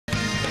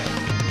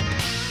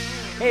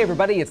Hey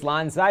everybody, it's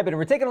Lon.TV, and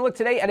we're taking a look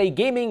today at a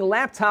gaming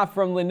laptop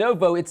from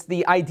Lenovo. It's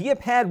the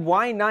Ideapad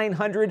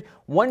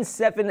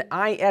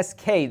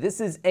Y900-17ISK.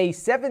 This is a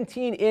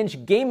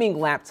 17-inch gaming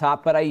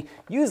laptop, but I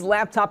use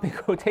laptop in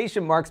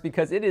quotation marks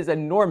because it is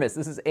enormous.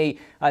 This is a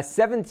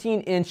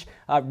 17-inch,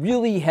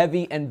 really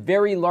heavy and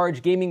very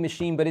large gaming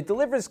machine, but it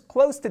delivers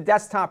close to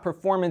desktop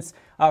performance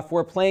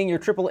for playing your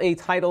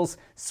AAA titles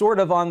sort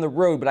of on the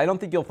road, but I don't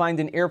think you'll find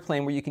an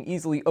airplane where you can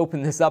easily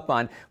open this up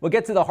on. We'll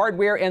get to the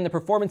hardware and the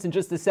performance in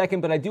just a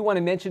second, but I do want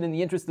to mention, in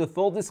the interest of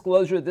full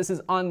disclosure, this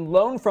is on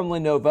loan from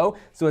Lenovo,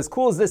 so as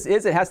cool as this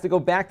is, it has to go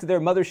back to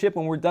their mothership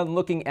when we're done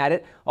looking at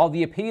it. All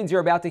the opinions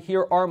you're about to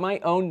hear are my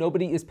own.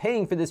 Nobody is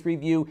paying for this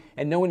review,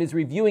 and no one is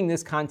reviewing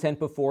this content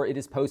before it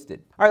is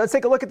posted. All right, let's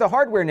take a look at the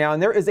hardware now,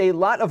 and there is a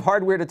lot of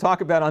hardware to talk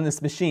about on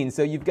this machine.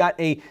 So you've got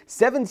a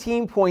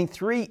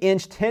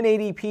 17.3-inch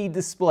 1080p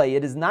display.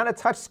 It is not a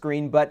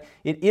touchscreen, but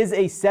it is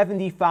a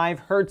 75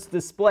 Hertz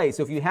display.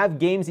 So if you have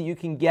games that you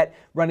can get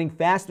running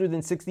faster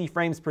than 60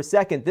 frames per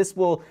second, this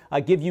will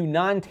give you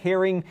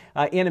non-tearing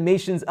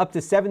animations up to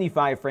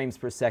 75 frames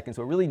per second.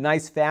 So a really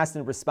nice, fast,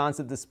 and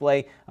responsive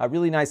display.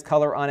 Really nice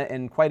color on it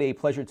and quite a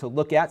pleasure to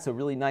look at. So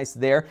really nice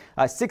there.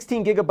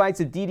 16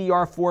 gigabytes of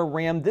DDR4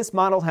 RAM. This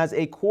model has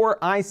a Core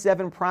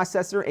i7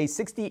 processor, a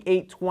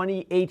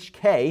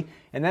 6820HK,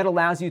 and that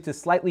allows you to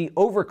slightly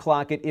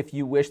overclock it if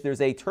you wish. There's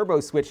a turbo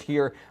switch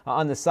here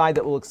on the side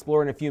that we'll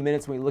explore in a few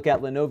minutes when we look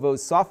at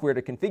Lenovo's software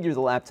to configure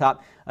the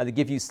laptop to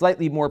give you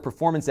slightly more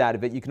performance out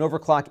of it. You can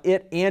overclock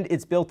it and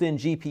its built-in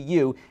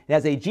GPU. It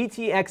has a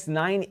GTX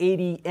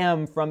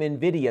 980M from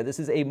NVIDIA. This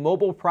is a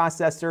mobile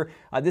processor.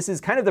 This is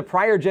kind of the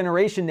prior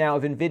generation now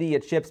of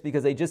NVIDIA chips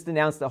because they just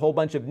announced a whole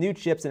bunch of new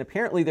chips, and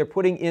apparently they're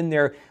putting in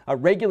their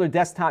regular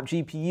desktop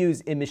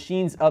GPUs in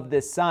machines of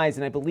this size,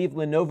 and I believe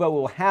Lenovo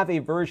will have a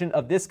version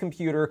of this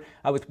computer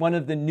with one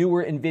of the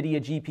newer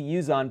NVIDIA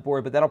GPUs on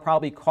board, but that'll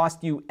probably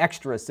cost you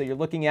extra. So you're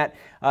looking at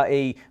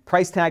a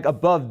price tag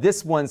above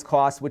this one's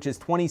cost, which is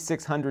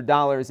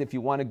 $2,600 if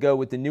you want to go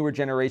with the newer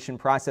generation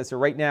processor.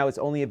 Right now it's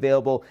only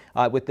available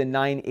with the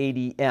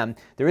 980M.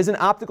 There is an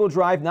optical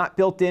drive not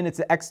built in. It's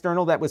an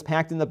external that was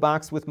packed in the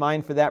box with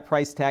mine for that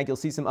price tag. You'll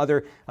see some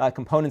other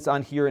components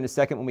on here in a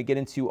second when we get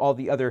into all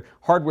the other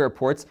hardware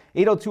ports.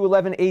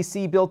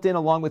 802.11ac built in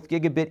along with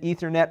gigabit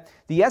Ethernet.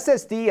 The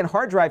SSD and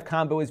hard drive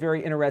combo is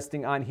very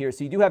interesting on here.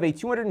 So you do have a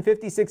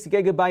 256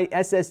 gigabyte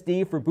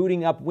SSD for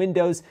booting up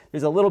Windows.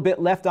 There's a little bit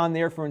left on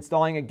there for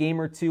installing a game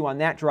or two on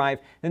that drive.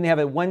 Then they have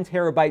a 1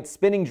 terabyte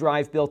spinning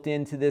drive built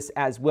into this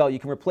as well. You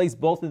can replace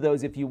both of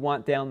those if you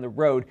want down the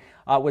road.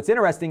 What's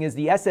interesting is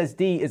the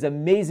SSD is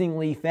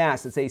amazingly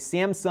fast. It's a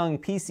Samsung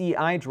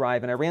PCI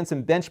drive, and I ran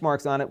some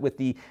benchmarks on it with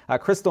the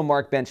Crystal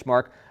Mark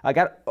benchmark. I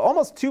got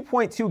almost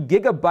 2.2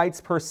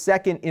 gigabytes per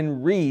second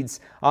in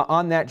reads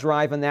on that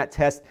drive on that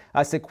test.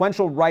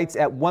 Sequential writes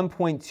at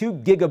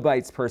 1.2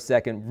 gigabytes per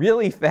second.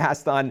 Really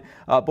fast on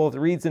both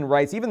reads and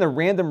writes. Even the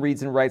random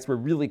reads and writes were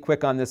really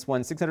quick on this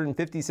one.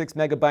 656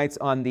 megabytes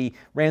on the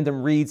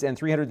random reads and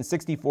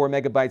 364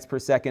 megabytes per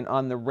second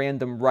on the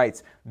random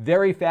writes.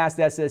 Very fast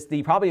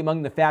SSD, probably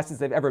among the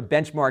fastest I've ever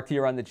benchmarked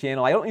here on the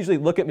channel. I don't usually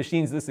look at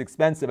machines this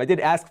expensive. I did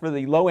ask for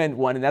the low-end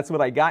one, and that's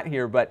what I got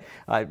here, but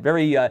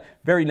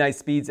very nice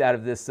speeds out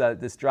of this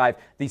this drive.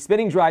 The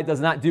spinning drive does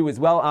not do as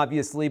well,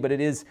 obviously, but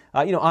it is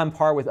on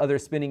par with other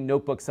spinning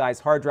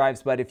notebook-sized hard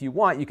drives, but if you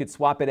want, you could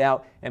swap it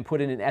out and put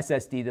in an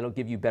SSD that'll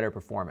give you better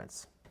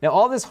performance. Now,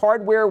 all this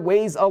hardware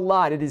weighs a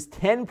lot. It is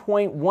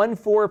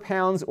 10.14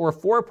 pounds or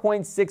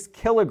 4.6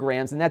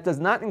 kilograms, and that does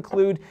not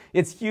include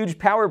its huge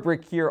power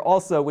brick here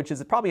also, which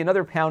is probably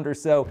another pound or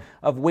so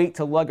of weight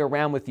to lug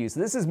around with you. So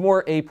this is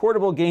more a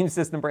portable game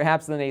system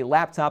perhaps than a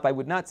laptop. I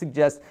would not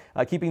suggest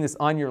keeping this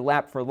on your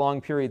lap for long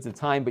periods of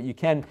time, but you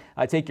can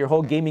take your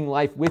whole gaming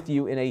life with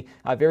you in a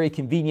very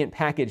convenient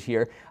package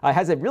here. It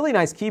has a really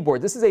nice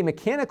keyboard. This is a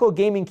mechanical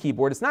gaming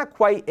keyboard. It's not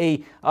quite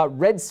a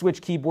red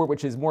switch keyboard,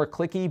 which is more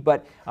clicky,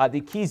 but the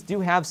keys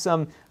do have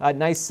some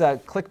nice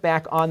click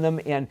back on them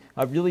and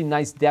a really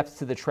nice depth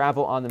to the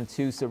travel on them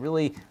too. So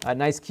really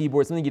nice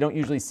keyboard. Something you don't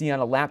usually see on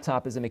a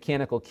laptop is a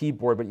mechanical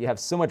keyboard, but you have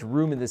so much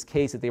room in this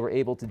case that they were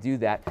able to do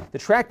that. The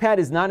trackpad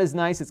is not as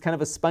nice. It's kind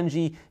of a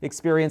spongy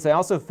experience. I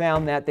also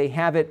found that they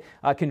have it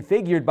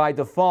configured by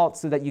default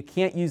so that you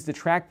can't use the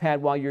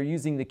trackpad while you're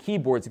using the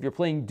keyboards. If you're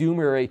playing Doom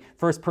or a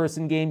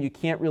first-person game, you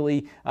can't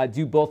really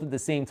do both at the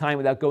same time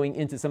without going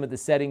into some of the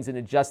settings and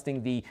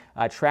adjusting the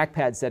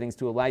trackpad settings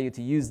to allow you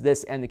to use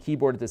this and the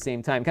keyboard at the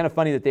same time. Kind of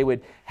funny that they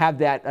would have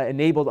that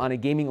enabled on a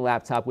gaming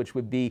laptop, which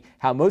would be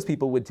how most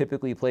people would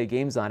typically play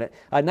games on it.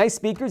 Nice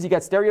speakers. You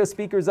got stereo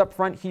speakers up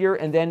front here,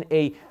 and then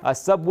a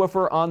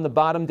subwoofer on the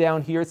bottom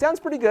down here. It sounds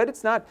pretty good.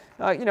 It's not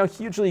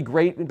hugely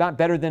great, not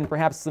better than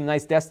perhaps some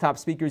nice desktop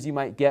speakers you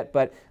might get,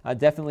 but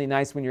definitely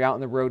nice when you're out on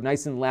the road.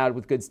 Nice and loud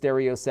with good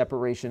stereo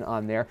separation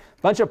on there.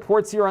 Bunch of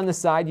ports here on the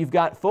side. You've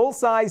got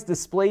full-size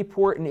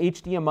DisplayPort and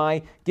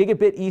HDMI,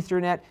 gigabit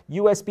Ethernet,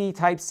 USB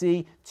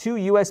Type-C, two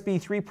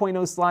USB 3.0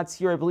 nano slots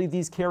here. I believe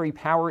these carry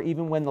power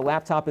even when the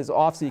laptop is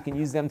off, so you can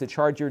use them to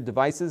charge your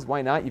devices.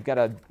 Why not? You've got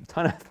a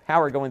ton of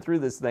power going through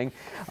this thing.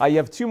 You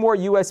have 2 more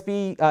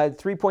USB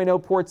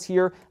 3.0 ports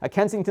here, a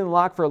Kensington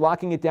lock for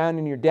locking it down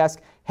in your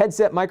desk,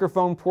 headset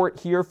microphone port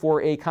here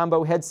for a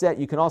combo headset.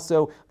 You can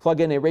also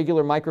plug in a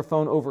regular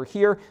microphone over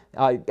here.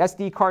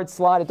 SD card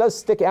slot. It does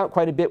stick out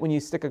quite a bit when you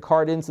stick a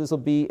card in, so this will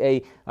be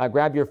a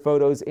grab your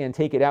photos and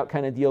take it out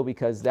kind of deal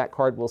because that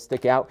card will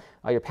stick out.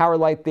 Your power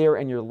light there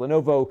and your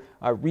Lenovo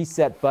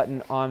reset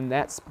button on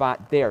that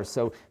spot there.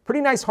 So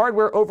pretty nice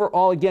hardware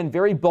overall. Again,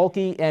 very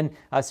bulky and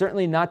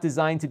certainly not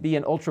designed to be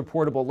an ultra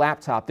portable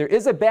laptop. There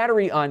is a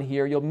battery on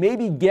here. You'll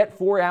maybe get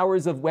 4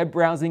 hours of web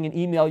browsing and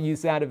email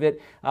use out of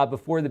it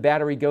before the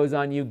battery goes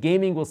on you.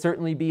 Gaming will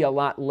certainly be a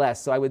lot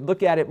less. So I would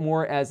look at it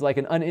more as like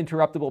an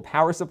uninterruptible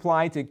power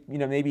supply to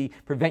maybe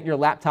prevent your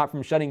laptop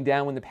from shutting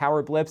down when the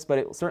power blips, but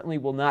it certainly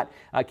will not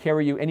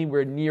carry you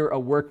anywhere near a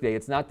workday.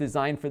 It's not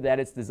designed for that.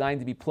 It's designed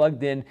to be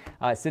plugged in,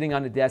 sitting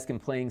on the desk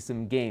and playing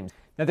some games.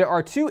 Now, there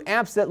are 2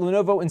 apps that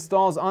Lenovo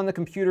installs on the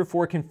computer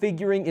for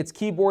configuring its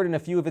keyboard and a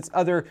few of its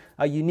other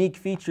unique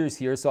features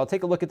here. So I'll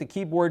take a look at the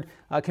keyboard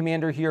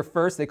commander here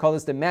first. They call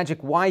this the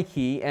Magic Y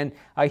key, and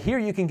here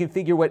you can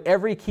configure what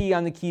every key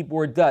on the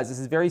keyboard does. This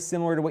is very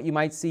similar to what you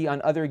might see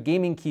on other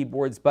gaming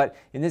keyboards, but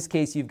in this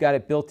case, you've got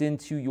it built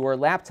into your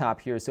laptop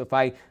here. So if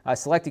I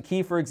select a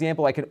key, for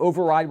example, I can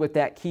override what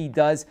that key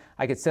does.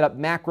 I could set up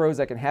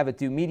macros. I can have it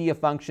do media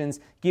functions,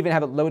 even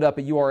have it load up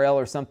a URL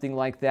or something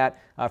like that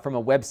from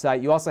a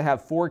website. You also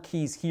have 4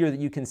 keys here that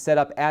you can set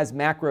up as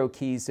macro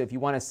keys. So if you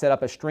want to set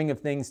up a string of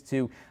things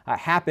to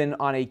happen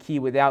on a key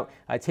without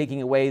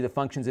taking away the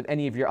functions of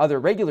any of your other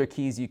regular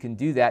keys, you can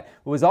do that.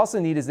 What was also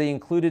neat is they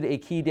included a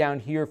key down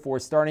here for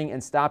starting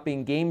and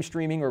stopping game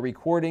streaming or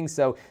recording.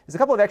 So there's a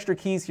couple of extra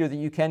keys here that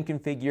you can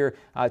configure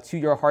to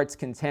your heart's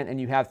content, and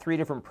you have 3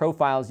 different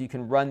profiles you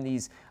can run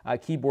these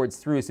keyboards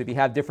through. So if you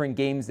have different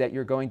games that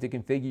you're going to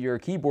configure your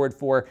keyboard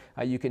for,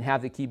 you can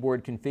have the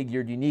keyboard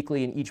configured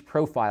uniquely in each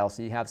profile,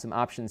 so you have some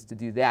options to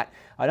do that.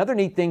 Another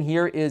neat thing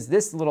here is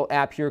this little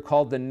app here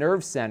called the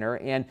Nerve Center,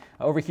 and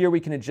over here we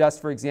can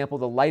adjust, for example,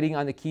 the lighting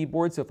on the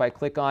keyboard. So if I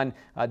click on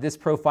this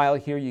profile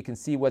here, you can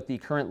see what the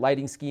current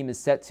lighting scheme is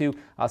set to.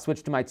 I'll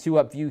switch to my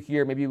 2-up view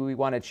here. Maybe we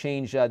want to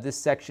change this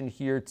section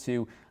here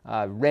to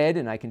red,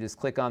 and I can just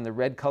click on the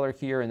red color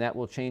here, and that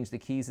will change the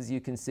keys, as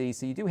you can see.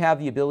 So you do have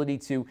the ability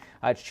to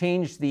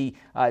change the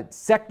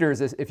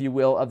sectors, if you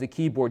will, of the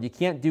keyboard. You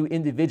can't do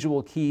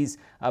individual keys,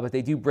 but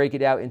they do break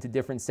it out into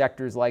different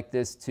sectors like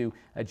this to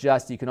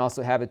adjust. You can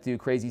also have it do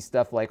crazy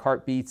stuff like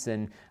heartbeats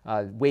and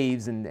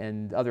waves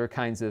and other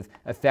kinds of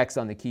effects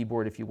on the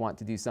keyboard if you want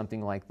to do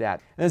something like that.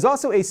 And there's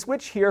also a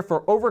switch here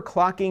for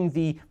overclocking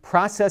the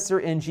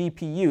processor and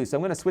GPU. So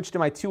I'm going to switch to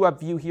my 2-up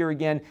view here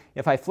again.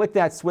 If I flick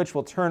that switch,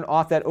 we'll turn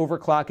off that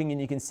overclocking,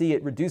 and you can see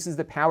it reduces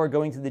the power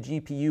going to the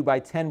GPU by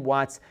 10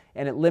 watts,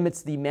 and it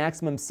limits the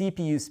maximum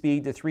CPU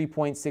speed to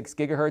 3.6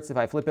 gigahertz. If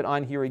I flip it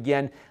on here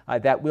again,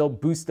 that will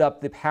boost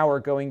up the power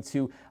going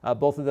to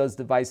both of those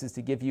devices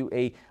to give you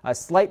a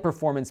slight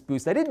performance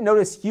boost. I didn't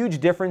notice huge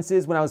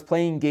differences when I was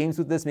playing games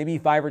with this, maybe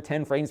 5 or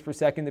 10 frames per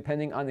second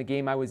depending on the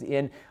game I was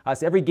in.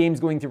 So every game is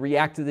going to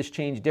react to this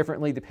change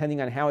differently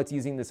depending on how it's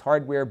using this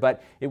hardware,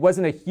 but it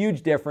wasn't a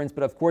huge difference.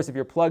 But of course, if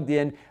you're plugged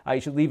in,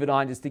 you should leave it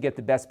on just to get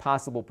the best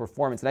possible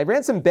performance. And I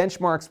ran some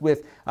benchmarks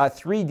with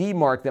 3D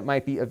Mark that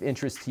might be of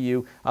interest to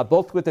you,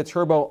 both with the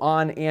turbo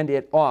on and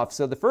it off.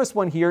 So the first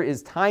one here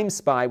is Time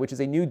Spy, which is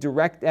a new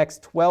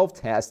DirectX 12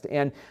 test.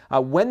 And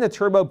when the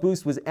turbo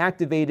boost was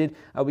activated,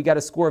 we got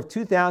a score of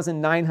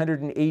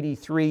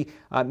 2,983,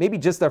 maybe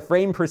just a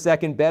frame per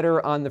second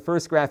better on the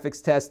first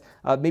graphics test,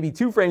 maybe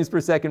 2 frames per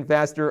second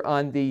faster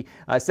on the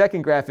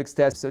second graphics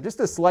test. So just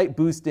a slight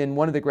boost in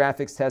one of the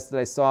graphics tests that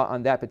I saw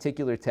on that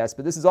particular test.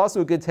 But this is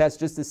also a good test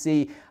just to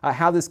see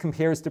how this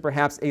compares to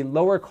perhaps a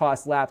lower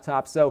cost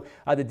laptop. So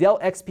the Dell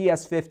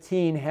XPS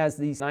 15 has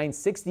the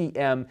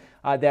 960M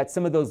that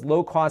some of those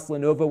low cost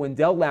Lenovo and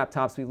Dell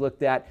laptops we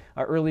looked at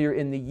earlier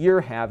in the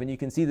year have. And you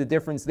can see the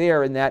difference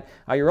there in that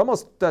you're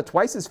almost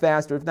twice as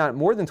fast, or if not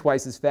more than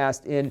twice as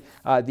fast in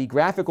the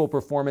graphical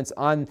performance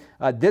on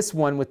this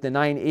one with the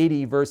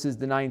 980 versus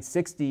the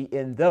 960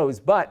 in those.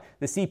 But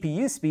the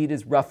CPU speed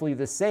is roughly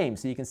the same.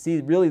 So you can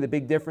see really the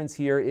big difference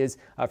here is,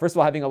 first of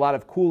all, having a lot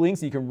of cooling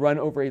so you can run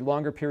over a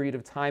longer period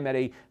of time at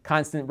a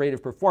constant rate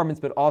of performance,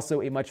 but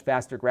also a much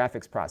faster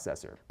graphics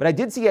processor. But I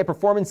did see a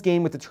performance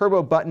gain with the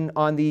turbo button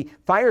on the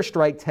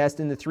Firestrike test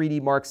in the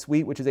 3D Mark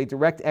suite, which is a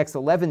DirectX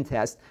 11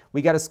 test.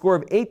 We got a score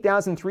of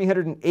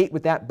 8,308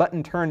 with that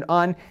button turned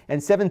on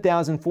and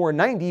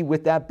 7,490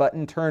 with that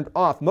button turned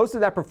off. Most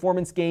of that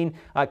performance gain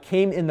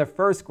came in the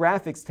first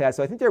graphics test.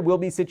 So I think there will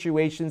be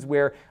situations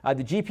where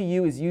the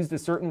GPU is used a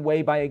certain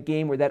way by a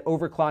game where that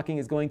overclocking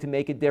is going to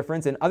make a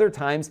difference, and other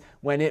times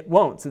when it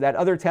won't. So that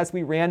other test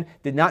we ran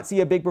did not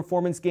see a big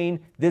performance gain.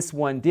 This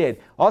one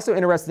did. Also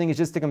interesting is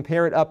just to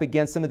compare it up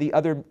against some of the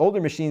other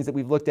older machines that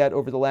we've looked at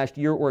over the last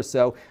year or or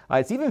so.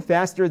 It's even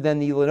faster than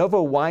the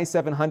Lenovo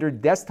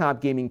Y900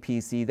 desktop gaming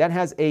PC. That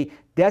has a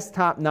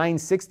desktop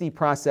 960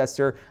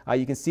 processor.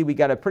 You can see we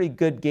got a pretty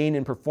good gain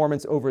in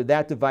performance over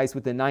that device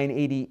with the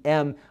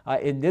 980M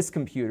in this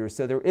computer.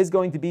 So there is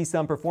going to be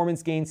some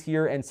performance gains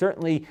here, and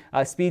certainly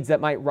speeds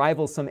that might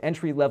rival some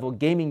entry-level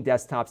gaming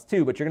desktops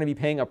too, but you're going to be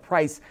paying a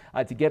price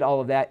to get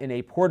all of that in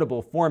a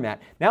portable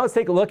format. Now let's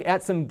take a look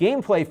at some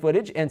gameplay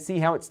footage and see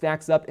how it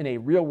stacks up in a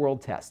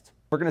real-world test.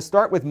 We're going to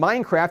start with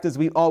Minecraft, as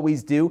we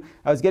always do.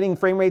 I was getting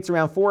frame rates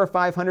around 400 or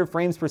 500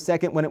 frames per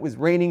second when it was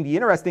raining. The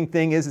interesting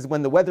thing is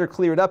when the weather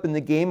cleared up in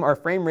the game, our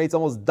frame rates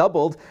almost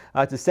doubled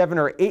to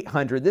 700 or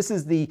 800. This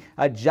is the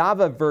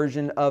Java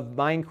version of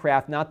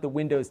Minecraft, not the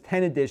Windows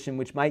 10 edition,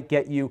 which might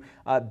get you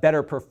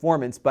better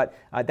performance. But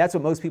that's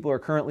what most people are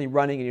currently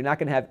running, and you're not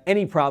going to have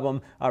any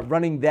problem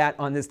running that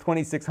on this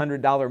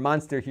 $2,600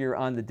 monster here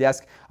on the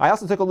desk. I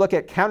also took a look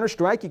at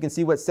Counterstrike. You can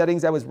see what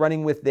settings I was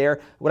running with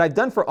there. What I've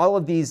done for all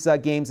of these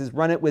games is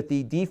run it with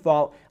the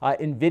default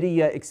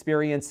NVIDIA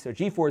Experience or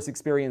GeForce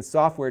Experience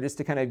software, just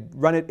to kind of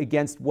run it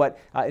against what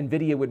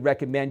NVIDIA would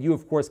recommend. You,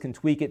 of course, can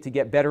tweak it to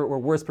get better or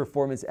worse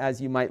performance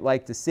as you might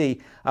like to see.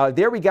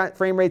 There we got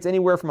frame rates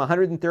anywhere from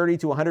 130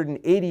 to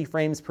 180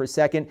 frames per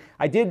second.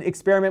 I did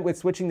experiment with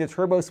switching the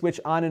turbo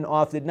switch on and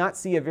off. Did not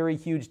see a very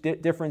huge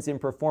difference in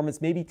performance,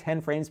 maybe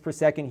 10 frames per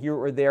second here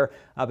or there,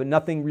 but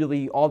nothing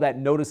really all that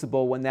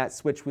noticeable when that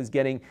switch was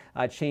getting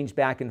changed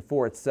back and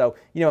forth. So,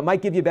 it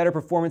might give you better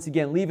performance.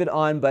 Again, leave it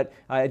on, but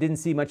I didn't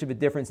see much of a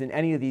difference in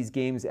any of these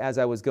games as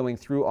I was going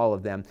through all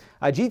of them.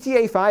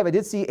 GTA 5, I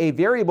did see a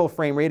variable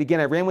frame rate. Again,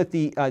 I ran with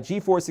the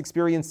GeForce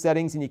Experience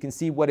settings, and you can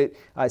see what it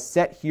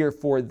set here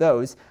for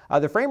those.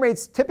 The frame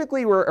rates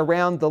typically were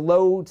around the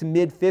low to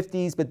mid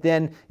 50s, but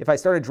then if I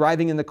started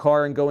driving in the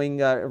car and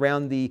going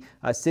around the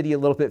city a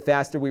little bit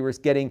faster, we were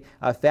getting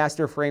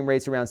faster frame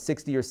rates around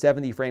 60 or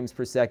 70 frames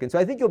per second. So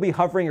I think you'll be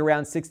hovering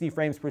around 60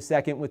 frames per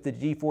second with the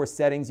GeForce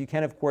settings. You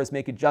can, of course,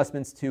 make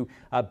adjustments to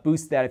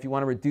boost that if you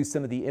want to reduce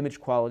some of the image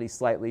quality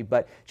slightly.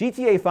 But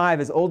GTA 5,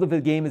 as old of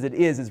a game as it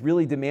is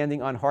really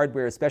demanding on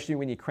hardware, especially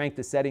when you crank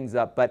the settings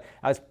up. But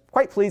I was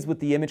quite pleased with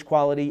the image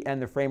quality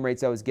and the frame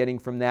rates I was getting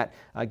from that,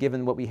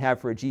 given what we have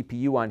for a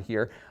GPU on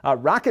here.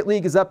 Rocket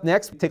League is up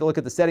next. Take a look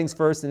at the settings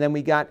first, and then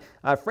we got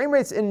frame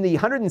rates in the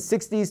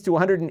 160s to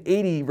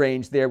 180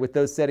 range there with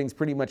those settings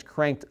pretty much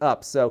cranked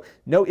up. So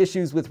no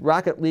issues with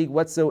Rocket League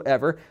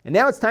whatsoever. And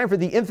now it's time for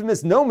the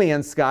infamous No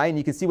Man's Sky, and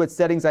you can see what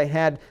settings I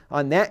had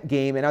on that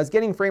game. And I was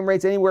getting frame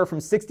rates anywhere from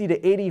 60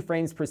 to 80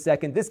 frames per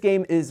second. This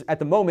game is, at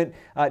the moment,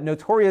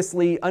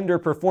 notoriously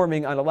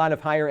underperforming on a lot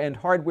of higher-end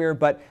hardware,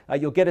 but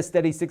you'll get a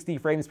steady 60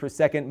 frames per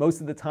second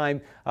most of the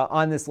time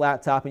on this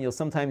laptop, and you'll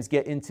sometimes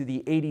get into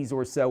the 80s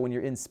or so when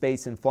you're in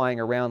space and flying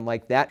around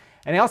like that.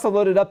 And I also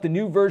loaded up the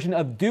new version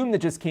of Doom that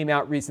just came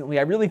out recently.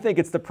 I really think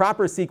it's the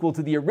proper sequel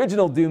to the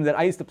original Doom that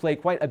I used to play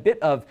quite a bit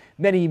of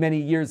many, many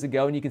years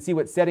ago. And you can see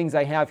what settings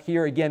I have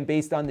here, again,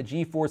 based on the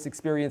GeForce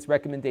Experience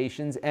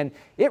recommendations. And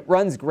it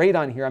runs great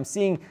on here. I'm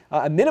seeing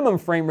a minimum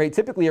frame rate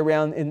typically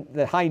around in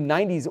the high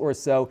 90s or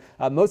so.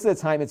 Most of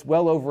the time, it's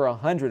well over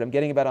 100. I'm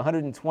getting about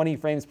 120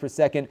 frames per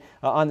second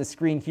on the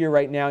screen here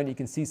right now. And you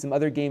can see some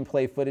other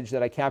gameplay footage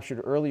that I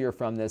captured earlier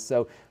from this.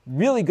 So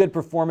really good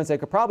performance. I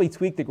could probably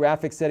tweak the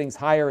graphics settings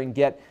higher and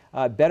get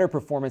better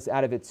performance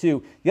out of it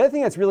too. The other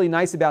thing that's really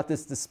nice about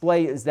this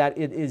display is that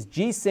it is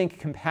GSync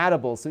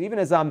compatible. So even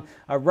as I'm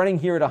running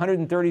here at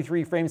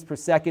 133 frames per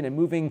second and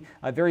moving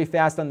very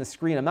fast on the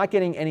screen, I'm not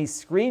getting any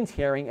screen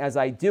tearing as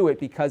I do it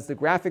because the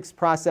graphics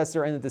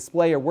processor and the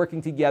display are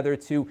working together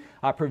to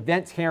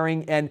prevent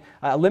tearing and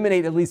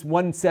eliminate at least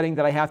one setting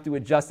that I have to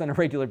adjust on a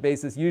regular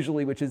basis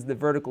usually, which is the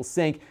vertical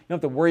sync. You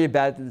don't have to worry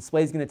about it. The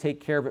display is going to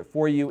take care of it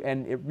for you,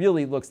 and it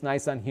really looks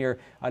nice on here.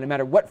 No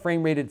matter what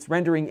frame rate it's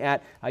rendering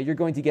at, you're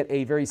going to get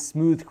a very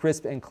smooth,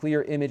 crisp, and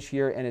clear image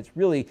here, and it's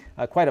really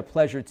quite a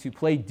pleasure to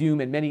play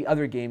Doom and many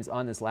other games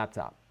on this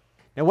laptop.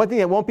 Now, one thing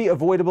that won't be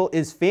avoidable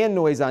is fan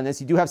noise on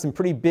this. You do have some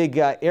pretty big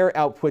air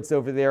outputs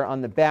over there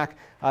on the back,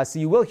 so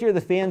you will hear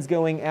the fans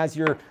going as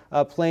you're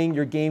playing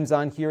your games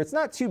on here. It's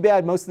not too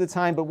bad most of the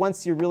time, but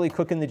once you're really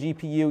cooking the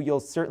GPU, you'll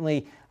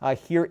certainly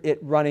hear it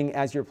running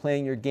as you're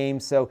playing your game.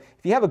 So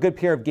if you have a good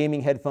pair of gaming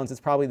headphones, it's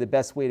probably the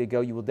best way to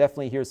go. You will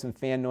definitely hear some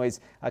fan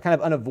noise, kind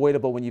of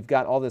unavoidable when you've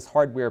got all this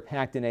hardware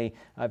packed in a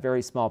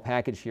very small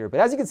package here. But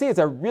as you can see, it's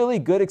a really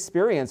good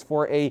experience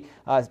for a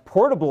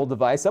portable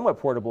device, somewhat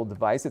portable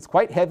device. It's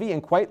quite heavy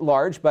and quite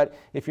large, but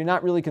if you're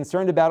not really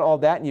concerned about all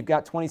that and you've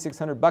got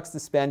 $2,600 to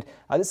spend,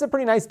 this is a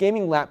pretty nice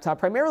gaming laptop,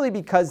 primarily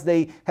because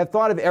they have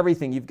thought of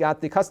everything. You've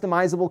got the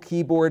customizable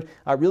keyboard,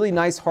 really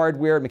nice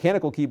hardware,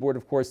 mechanical keyboard,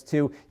 of course, too.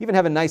 You even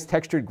have a nice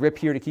textured grip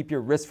here to keep your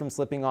wrist from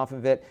slipping off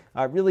of it.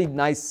 Really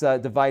nice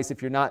device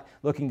if you're not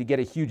looking to get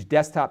a huge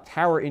desktop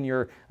tower in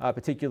your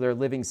particular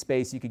living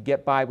space. You could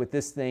get by with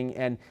this thing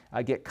and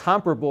get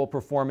comparable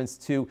performance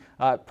to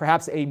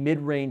perhaps a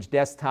mid-range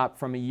desktop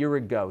from a year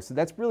ago. So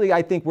that's really,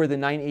 I think, where the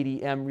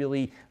 980M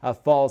really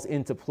falls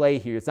into play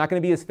here. It's not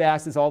going to be as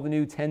fast as all the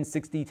new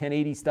 1060,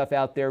 1080 stuff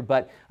out there,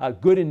 but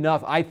good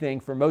enough, I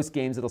think, for most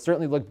games, It'll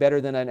certainly look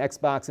better than an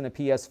Xbox and a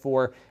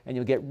PS4, and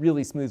you'll get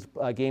really smooth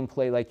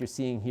gameplay like you're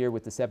seeing here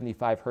with the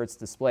 75 Hz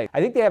display.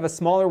 I think they have a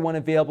smaller one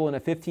available in a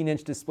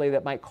 15-inch display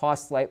that might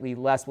cost slightly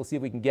less. We'll see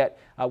if we can get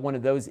one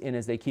of those in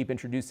as they keep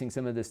introducing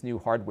some of this new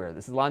hardware.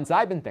 This is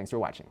Lon.TV, and thanks for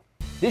watching.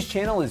 This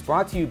channel is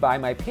brought to you by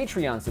my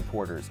Patreon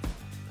supporters.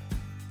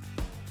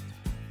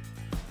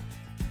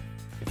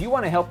 If you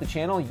want to help the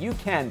channel, you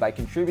can by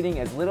contributing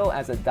as little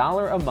as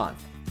 $1 a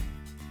month.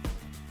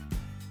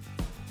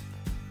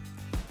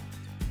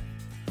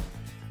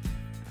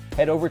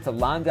 Head over to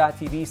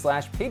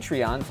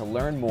Lon.TV/Patreon to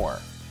learn more.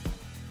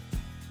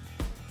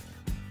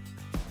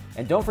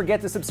 And don't forget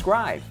to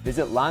subscribe.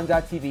 Visit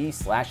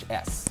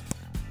Lon.TV/S.